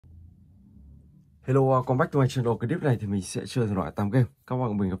Hello, come back to my channel. Cái clip này thì mình sẽ chơi thể loại 8 game. Các bạn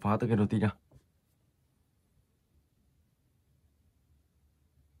cùng mình phá từ game đầu tiên nha.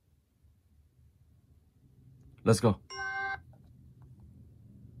 Let's go.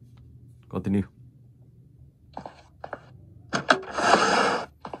 Continue.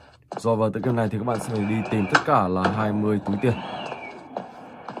 Rồi vào tựa game này thì các bạn sẽ phải đi tìm tất cả là 20 túi tiền.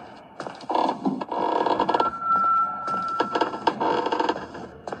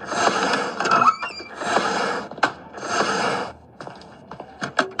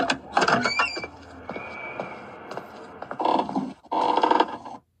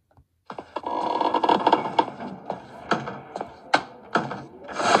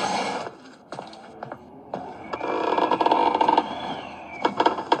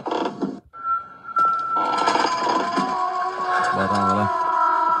 Bỏ thằng vào đây.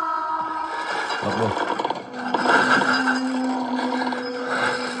 Lọc luôn.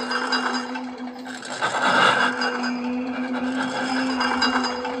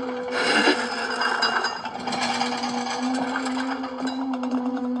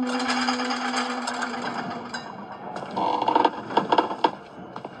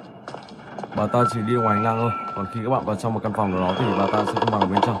 Bà ta chỉ đi ngoài hành lang thôi. Còn khi các bạn vào trong một căn phòng nào đó thì bà ta sẽ không vào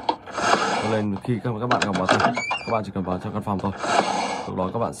bên trong. Cho nên khi các bạn gặp bà ta, các bạn chỉ cần vào trong căn phòng thôi. Lúc đó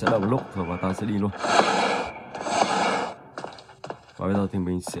các bạn sẽ đợi một lúc rồi bà ta sẽ đi luôn. Và bây giờ thì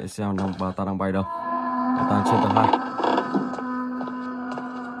mình sẽ xem bà ta đang bay đâu. Bà ta trên tầng 2.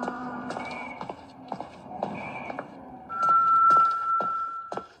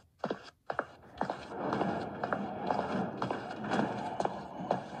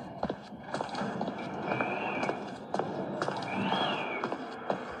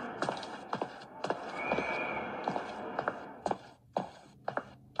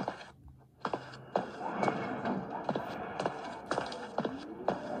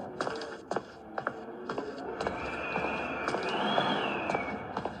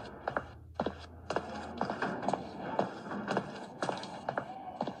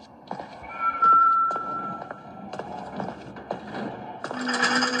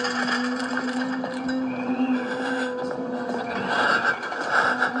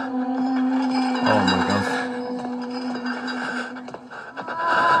 Oh my god.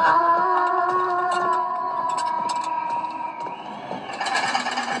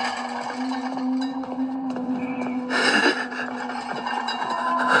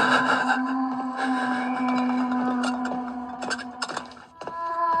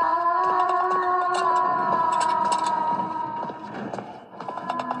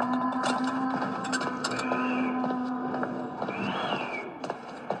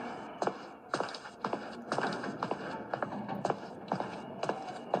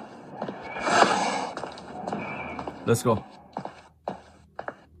 Let's go.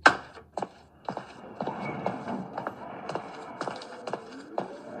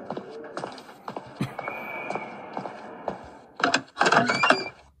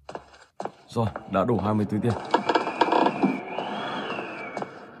 Rồi, đã đủ 20 túi tiền.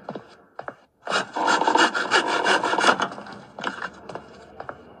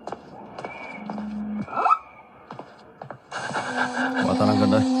 Bà ta đang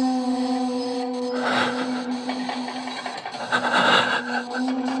gần đây.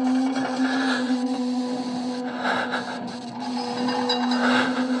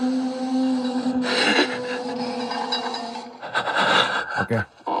 Ok.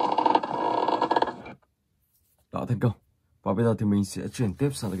 Đã thành công. Và bây giờ thì mình sẽ chuyển tiếp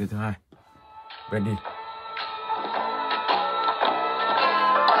sang cái thứ hai. Bendy.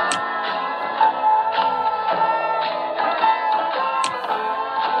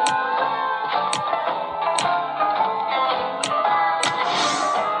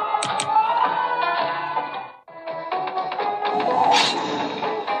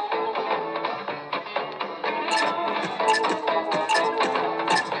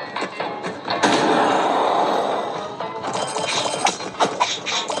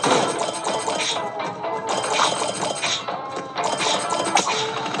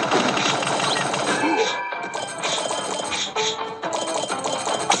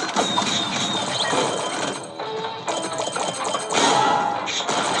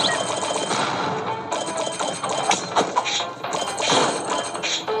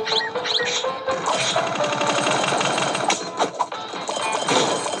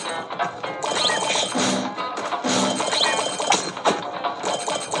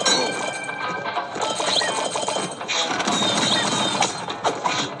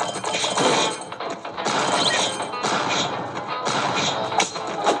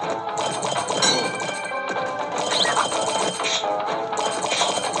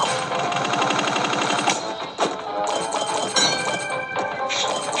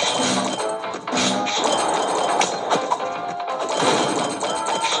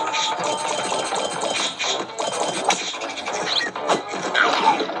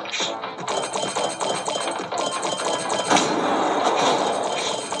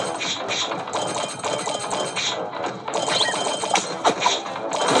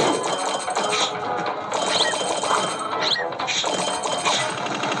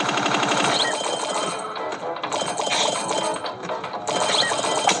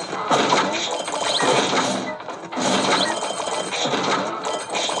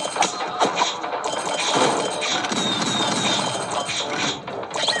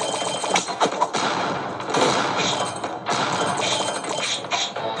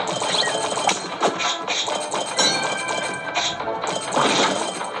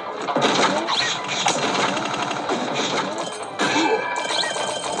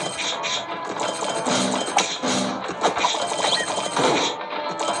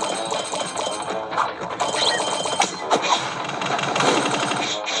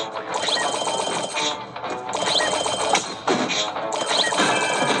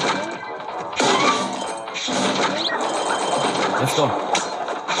 Let's go.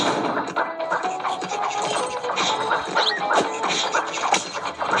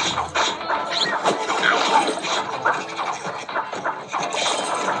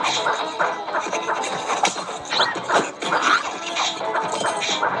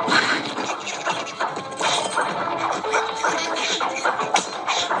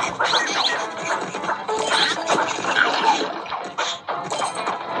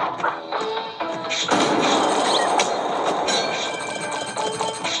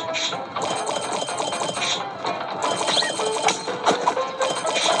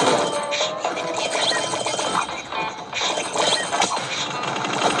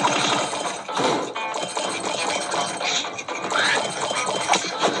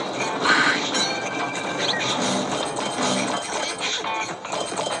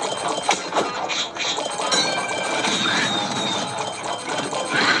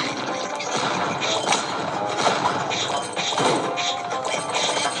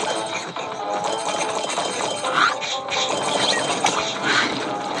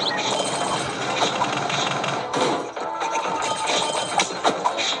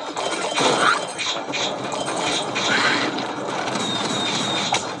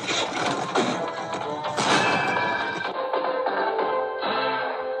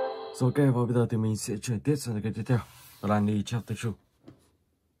 Rồi ok, và bây giờ thì mình sẽ chuyển tiếp sang cái tiếp theo, đó là Ni Chapter 2.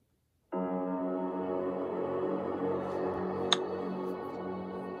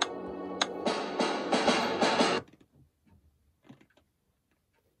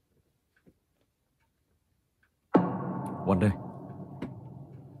 One day.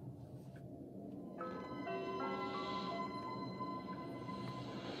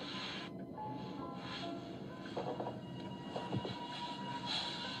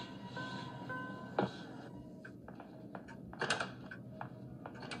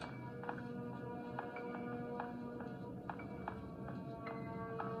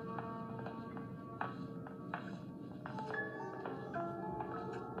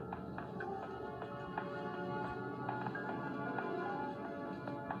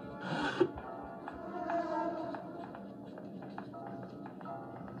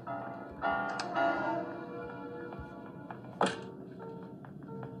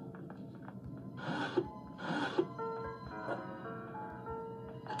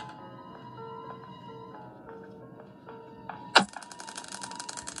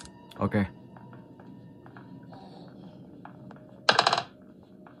 Ok.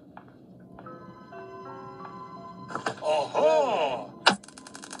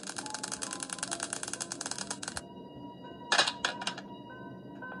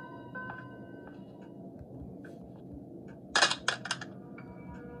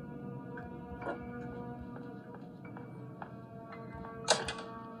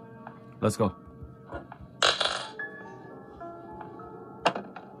 Let's go.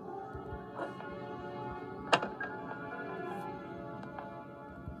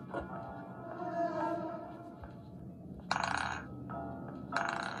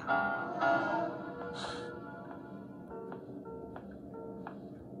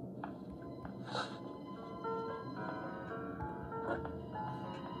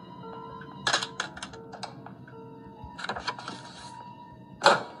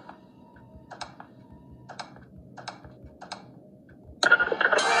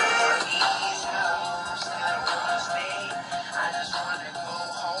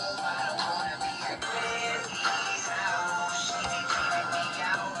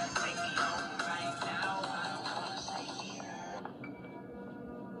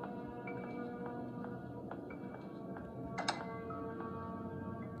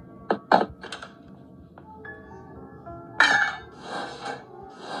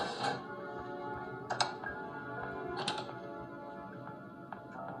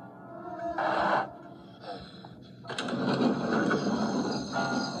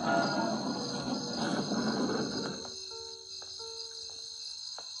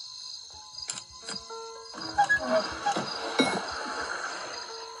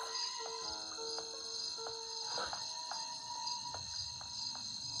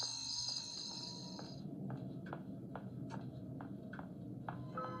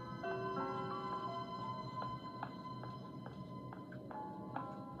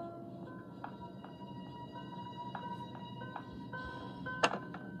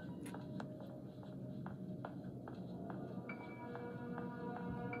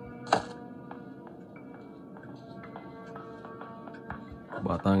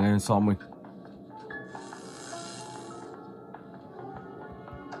 Bảo ta nghe sau mình.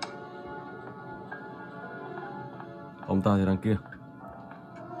 Ông ta thì đằng kia.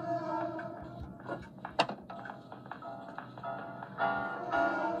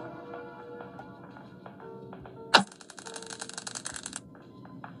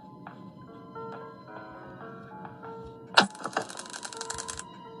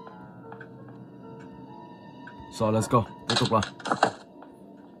 Rồi let's go, tiếp tục nào.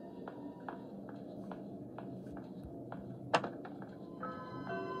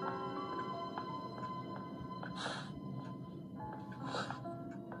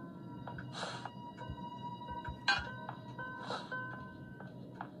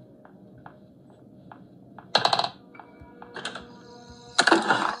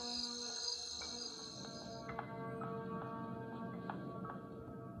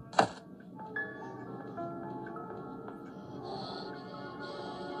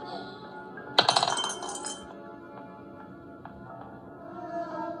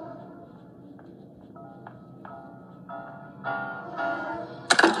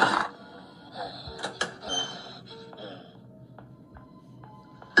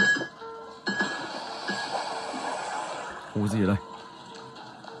 Không có gì ở đây.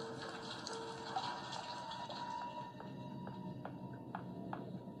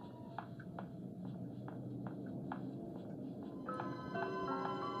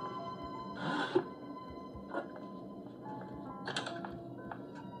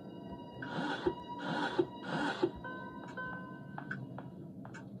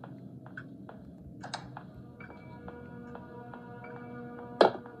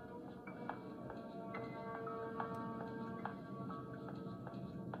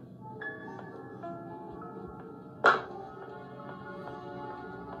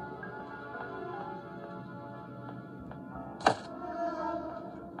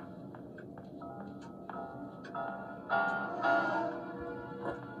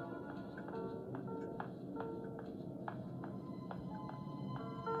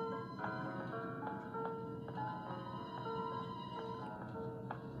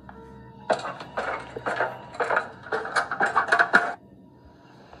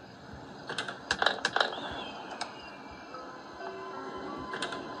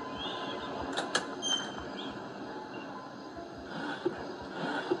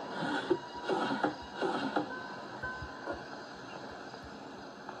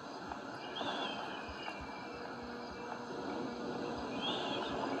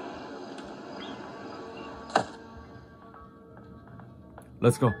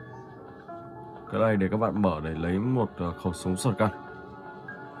 Let's go. Cái này để các bạn mở để lấy một khẩu súng shotgun.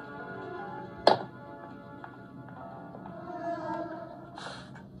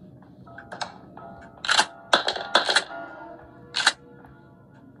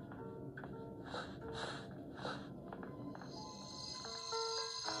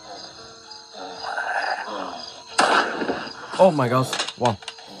 Oh my god, wow.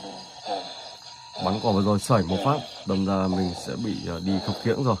 Bắn quả vừa rồi sẩy một phát, đâm ra mình sẽ bị đi khập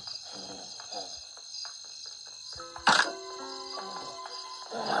khiễng rồi.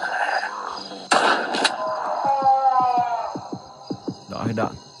 Đã hết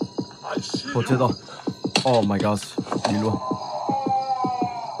đạn. Thôi chết rồi. Oh my god, đi luôn.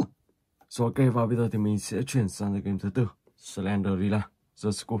 Rồi ok, và bây giờ thì mình sẽ chuyển sang game thứ tư, Slendrina The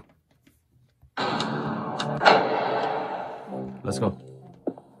Cellar. Let's go.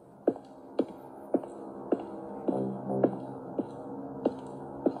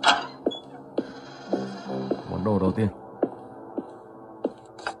 Món đồ đầu tiên.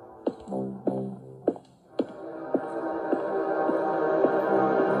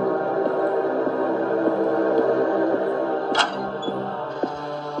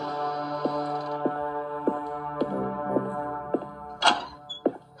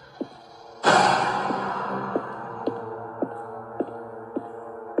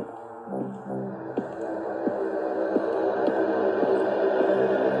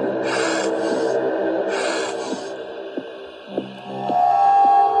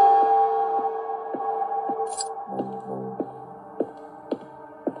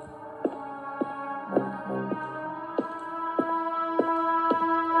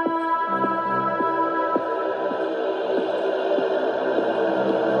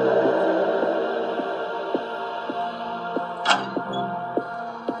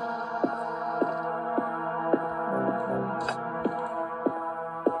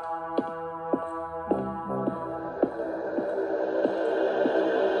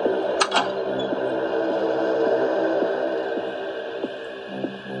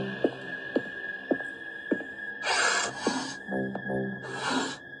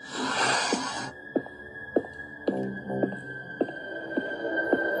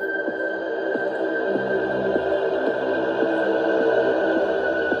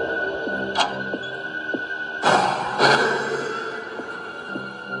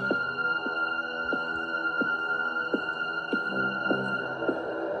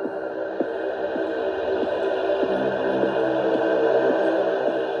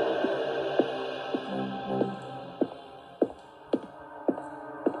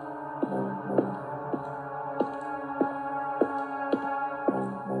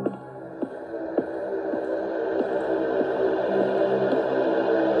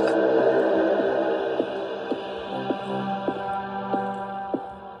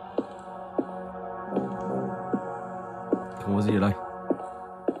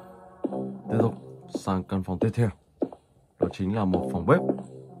 sang căn phòng tiếp theo. Đó chính là một phòng bếp.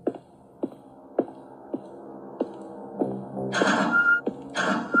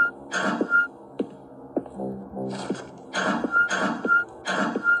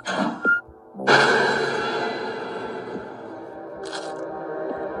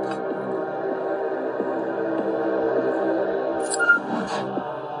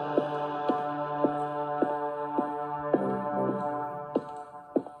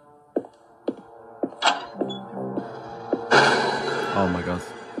 Oh my god.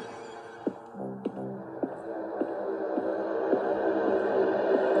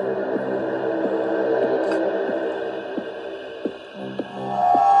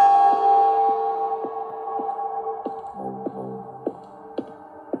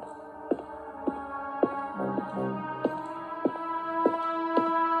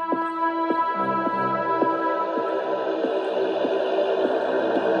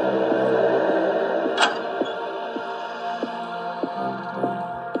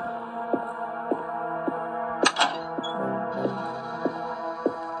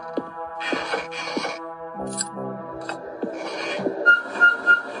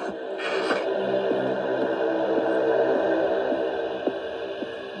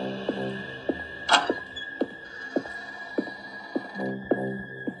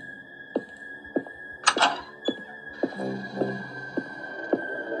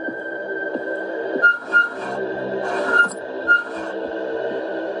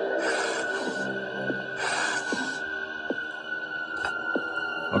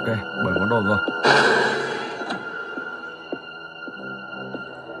 Ok, 7 món đồ rồi.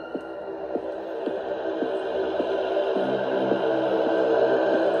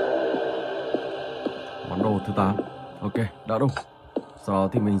 Món đồ thứ 8. Ok, đã đủ. Sau đó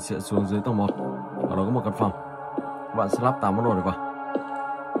thì mình sẽ xuống dưới tầng 1. Ở đó có một căn phòng. Các bạn sẽ lắp 8 món đồ này vào.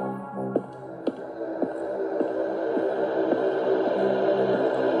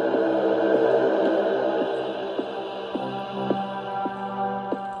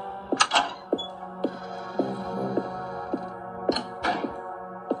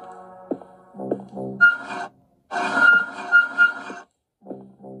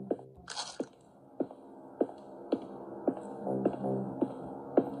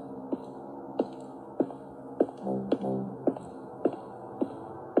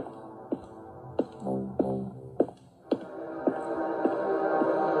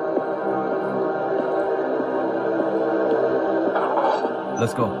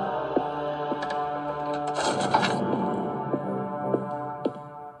 Let's go.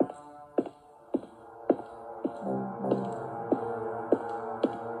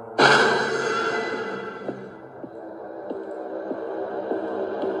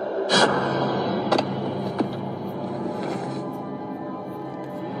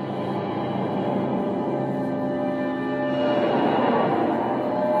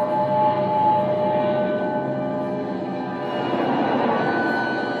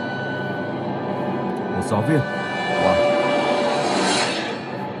 Giáo viên. Wow.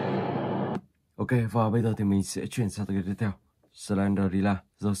 Ok, và bây giờ thì mình sẽ chuyển sang cái tiếp theo. Slendrina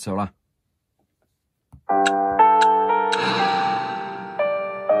The Cellar.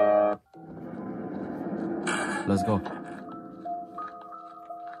 Let's go.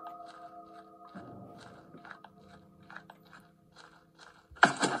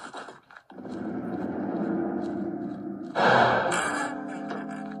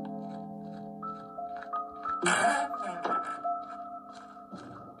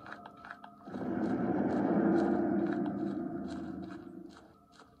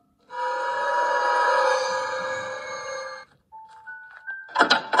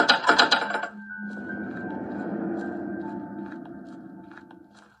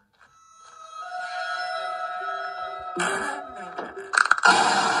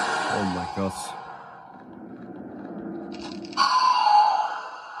 Oh my gosh.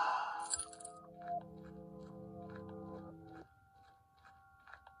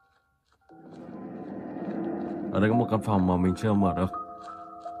 Ở đây có một căn phòng mà mình chưa mở được.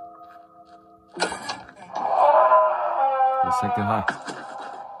 Sách thứ 2.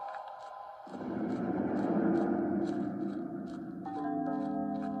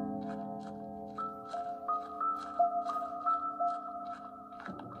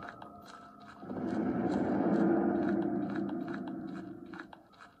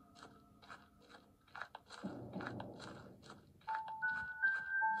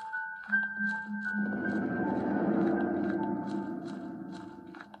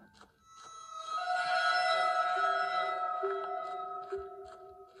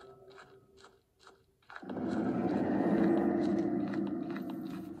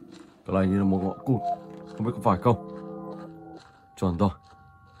 Cái này như là một ngọn cụt. Không biết có phải không? Chuẩn rồi.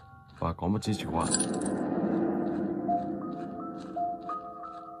 Và có một chiếc chìa khóa.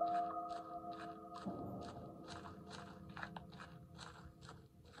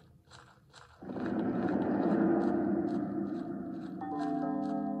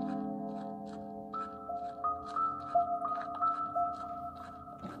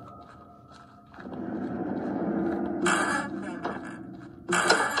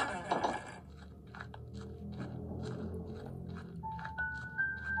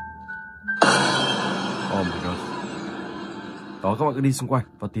 Oh my god. Đó, các bạn cứ đi xung quanh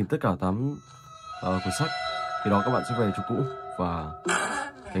và tìm tất cả 8 cuốn sách. Khi đó các bạn sẽ về chỗ cũ. Và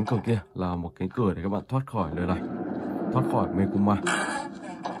cánh cửa kia là một cánh cửa để các bạn thoát khỏi nơi này, thoát khỏi mê cung ma.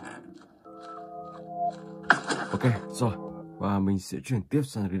 Ok, rồi. Và mình sẽ chuyển tiếp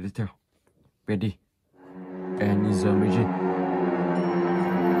sang cái tiếp theo. Bendy and is amazing.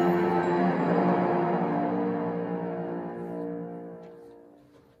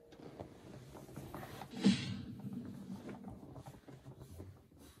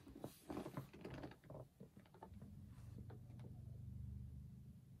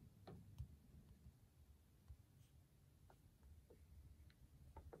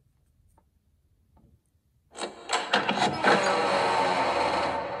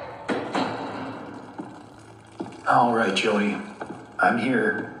 All right, Joey. I'm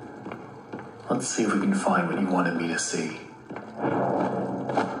here. Let's see if we can find what you wanted me to see.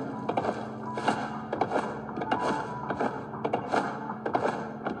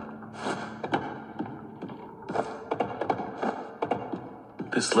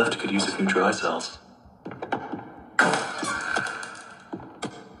 This lift could use a few dry cells.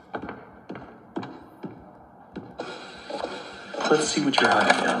 Let's see what you're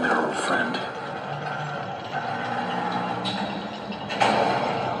hiding down there, old friend.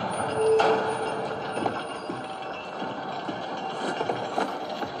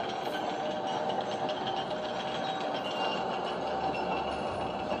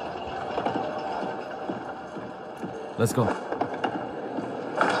 Let's go.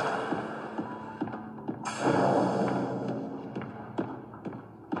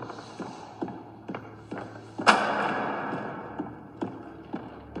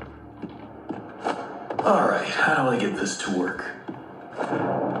 All right, how do I get this to work?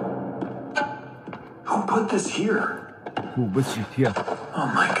 Who put this here? Who was you here?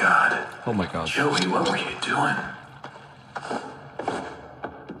 Oh my god. Oh my god. Joey, what were you doing?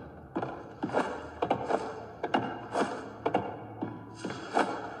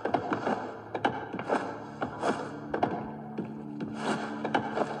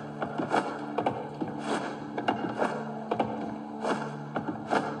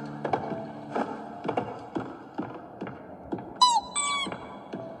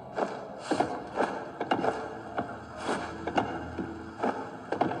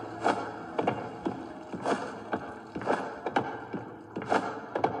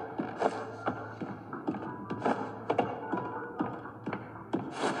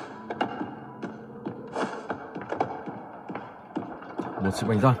 Một chiếc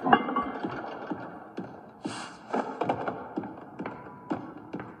bánh răng.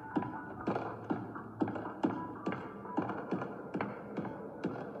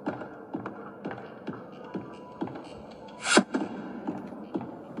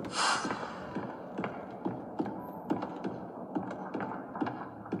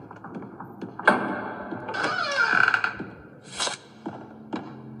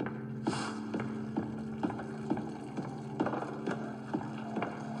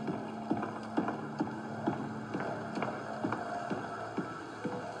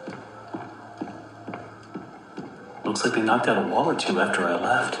 Looks like they knocked out a wall or two after I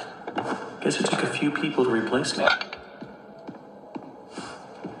left. Guess it took a few people to replace me.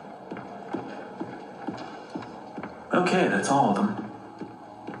 Okay, that's all of them.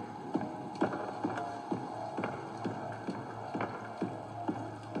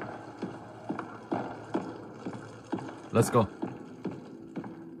 Let's go.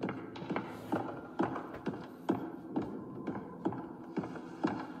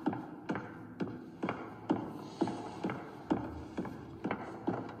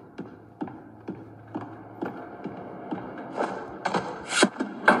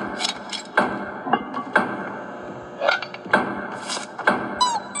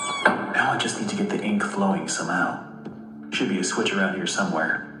 Flowing somehow. Should be a switch around here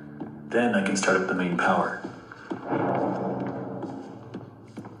somewhere. Then I can start up the main power.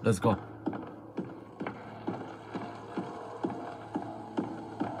 Let's go.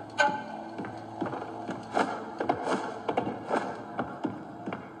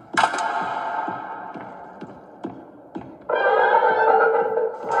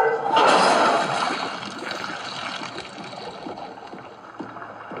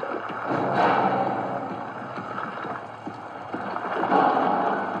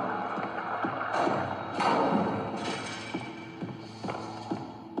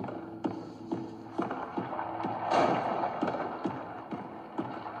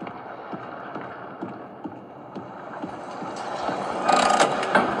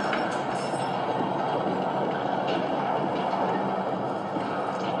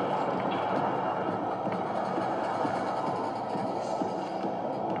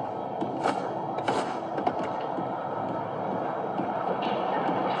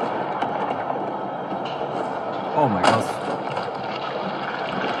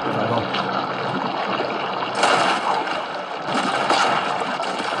 Chạy thôi.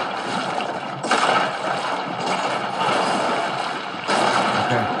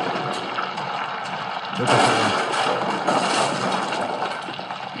 Ok. Tiếp tục chạy rồi.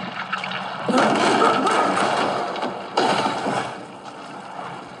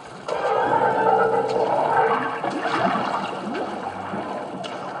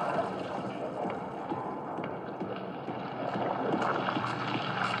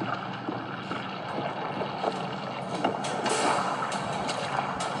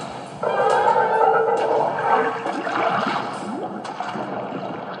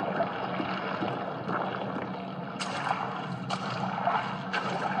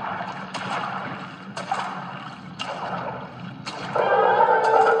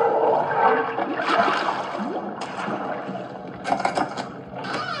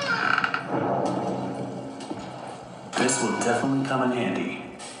 This will definitely come in handy.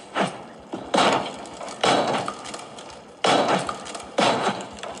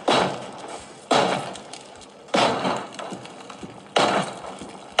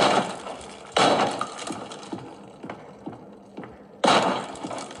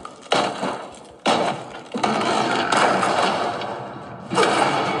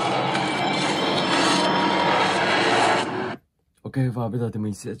 Ok, và bây giờ thì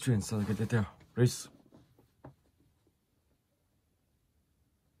mình sẽ chuyển sang cái tiếp theo. Risk.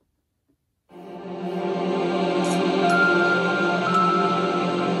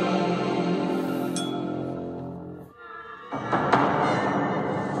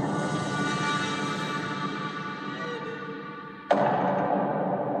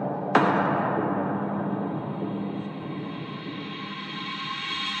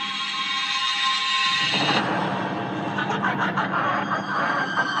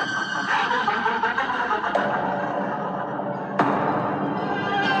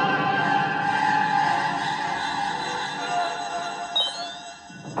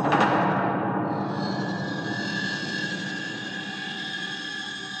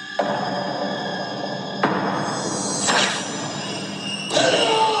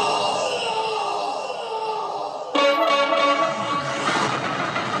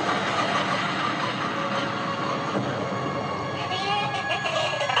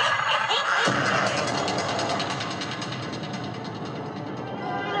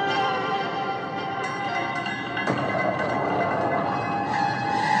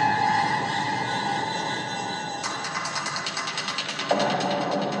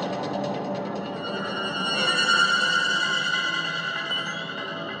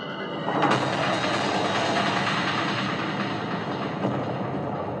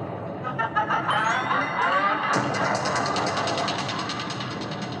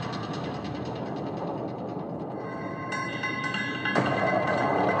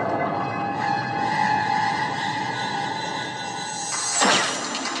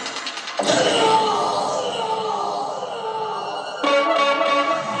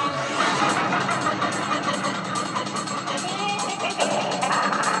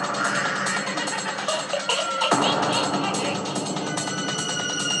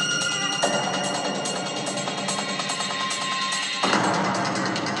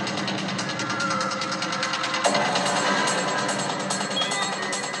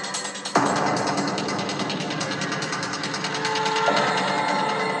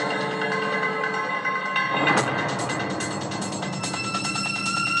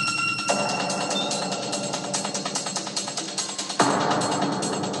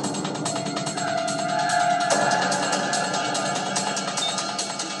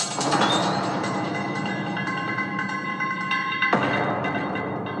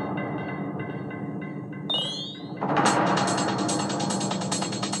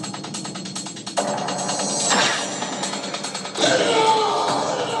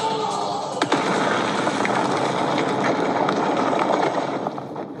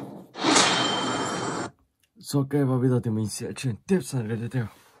 Ok, và bây giờ thì mình sẽ chuyển tiếp sang cái tiếp theo.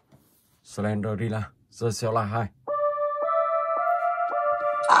 Slendrina The Cellar 2.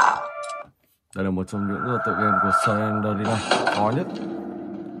 Đây là một trong những tựa game của Slendrina khó nhất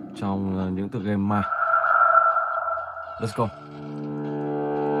trong những tựa game ma. Let's go.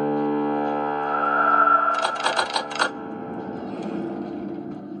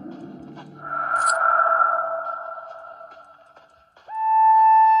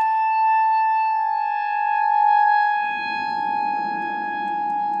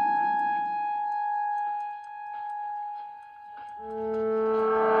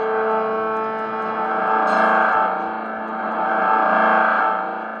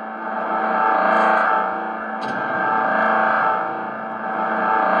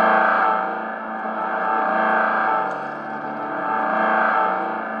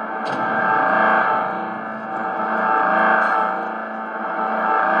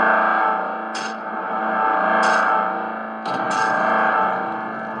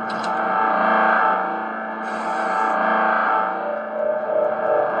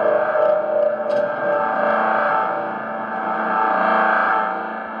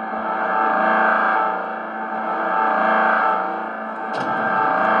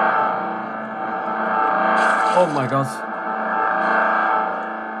 Oh my god.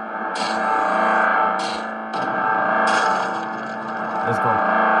 Let's go.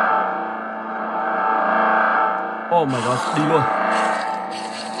 Oh my god, đi luôn.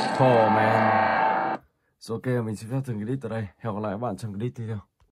 Oh man. So, ok, mình xin phép dừng clip tại đây. Hẹn gặp lại các bạn trong clip tiếp theo.